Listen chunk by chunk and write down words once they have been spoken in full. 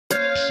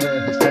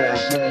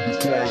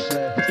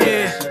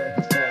Yeah,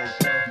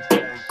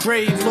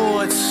 grave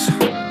lords.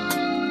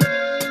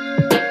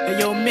 Hey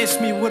yo, miss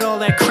me with all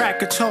that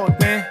cracker talk,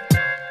 man.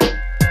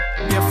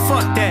 Yeah,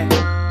 fuck that.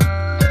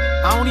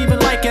 I don't even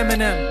like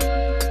Eminem.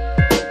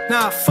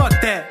 Nah, fuck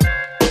that.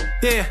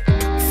 Yeah,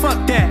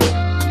 fuck that.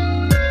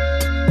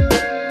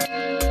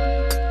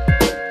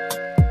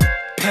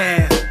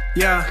 Path,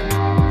 yeah.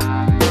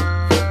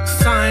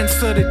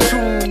 Science of the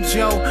tombs,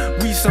 yo.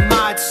 We some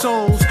odd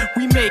souls.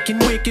 We making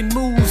wicked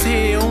moves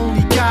here.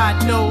 Only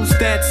God knows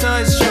that's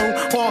us, yo.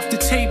 Off the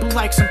table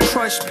like some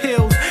crushed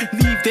pills.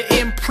 Leave the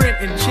imprint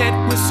and jet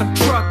with some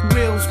truck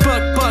wheels.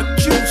 Buck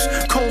juice,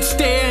 cold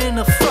stare and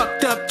a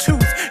fucked up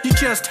tooth. You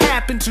just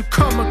happen to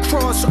come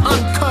across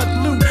uncut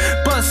loot.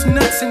 Bust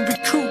nuts and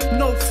recruit.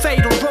 No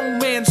fatal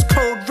romance,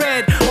 code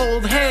red.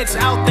 Old heads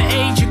out the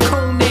age of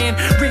Conan.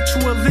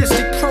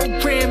 Ritualistic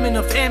programming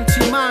of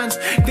empty minds.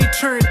 They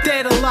turn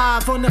dead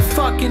alive on the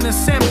fucking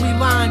assembly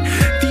line.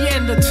 The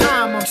end of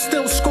time, I'm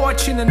still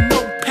scorching a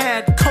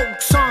notepad.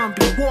 Coke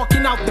zombie,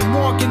 walking out the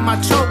morgue in my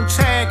toe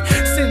tag.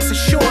 Since a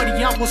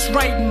shorty, I was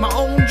writing my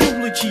own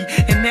eulogy.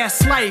 And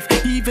that's life,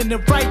 even the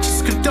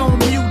righteous condone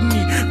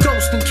mutiny.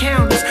 Ghost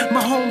encounters,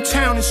 my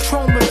hometown is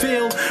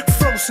Tromaville.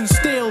 Frozen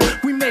still,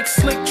 we make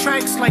slick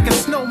tracks like a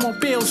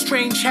snowmobile.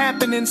 Strange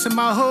happenings in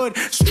my hood,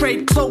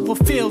 straight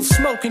Cloverfield,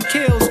 smoking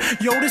kills.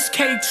 Yo, this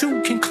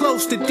K2 can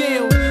close the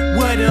deal.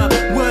 What up,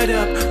 what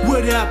up,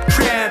 what up,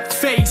 crab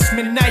face,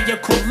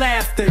 maniacal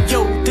laughter.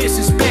 Yo, this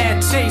is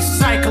bad taste,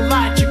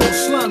 psychological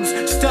slums,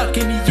 stuck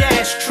in the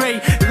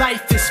ashtray.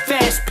 Life is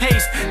fast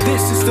paced,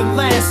 this is the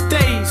last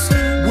days.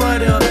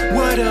 What up,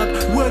 what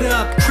up, what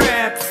up,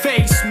 crab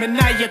face,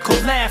 maniacal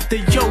laughter.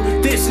 Yo,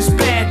 this is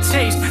bad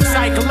taste,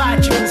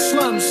 psychological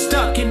slums,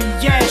 stuck in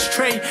the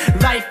ashtray.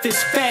 Life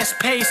is fast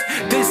paced,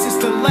 this is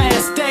the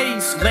last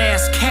days.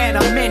 Last cat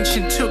I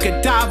mentioned took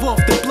a dive off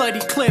the bloody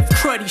cliff.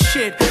 Cruddy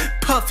shit,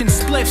 puffin'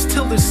 spliffs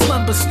till the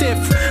slumber stiff.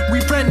 We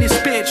run this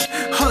bitch,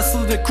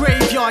 hustle the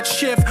graveyard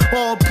shift.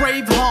 All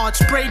brave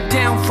hearts break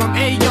down from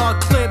AR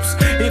clips.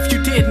 If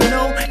you didn't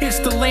know, it's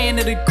the land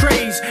of the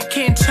graves.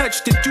 Can't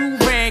touch the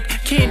do-rag,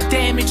 can't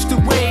damage the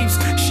waves.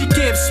 She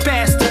gives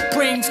spastic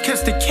brains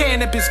cause the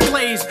cannabis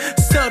glaze.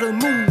 Subtle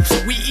moves,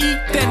 we eat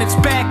then it's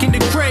back in the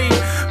grave.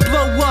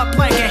 Blow up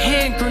like a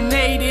hand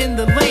grenade in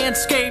the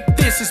landscape.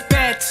 This is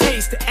bad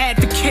taste to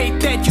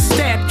advocate that you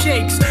stab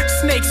cakes.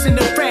 Snakes in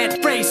the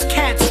rat race,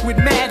 cats with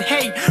mad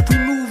hate. We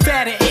move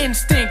out of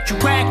instinct, you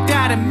act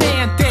out of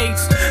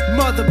mandates.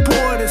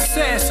 Motherboard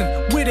assassin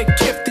with a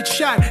gifted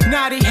shot.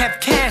 Now they have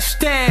cash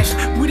stashed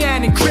with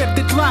an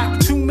encrypted lock.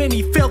 Too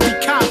many filthy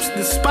cops,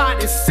 the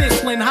spot is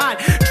sizzling hot.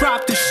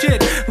 Drop the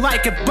shit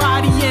like a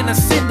body in a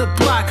cinder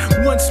block.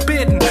 Once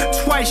bitten,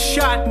 twice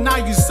shot, now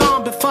you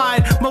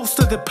zombified. Most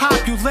of the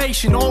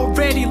population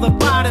already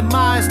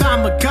lobotomized.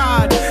 I'm a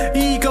god,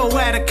 ego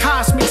at a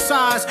cosmic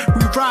size.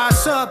 We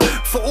rise up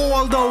for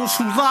all those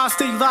who lost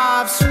their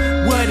lives.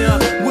 What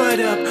up, what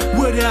up,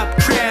 what up,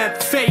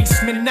 crab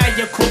face,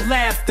 maniacal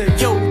laughter.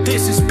 Yo,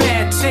 this is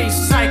bad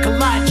taste,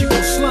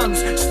 psychological slums,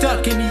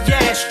 stuck in the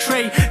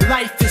ashtray.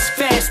 Life is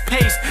fast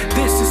paced,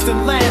 this is the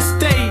last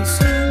days.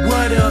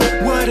 What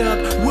up, what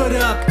up, what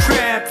up,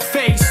 crab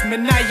face,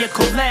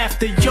 maniacal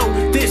laughter.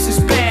 Yo, this is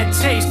bad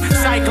taste,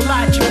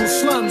 psychological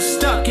slums,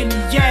 stuck in the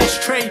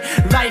ashtray.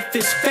 Life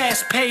is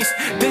fast paced,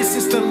 this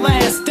is the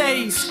last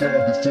days.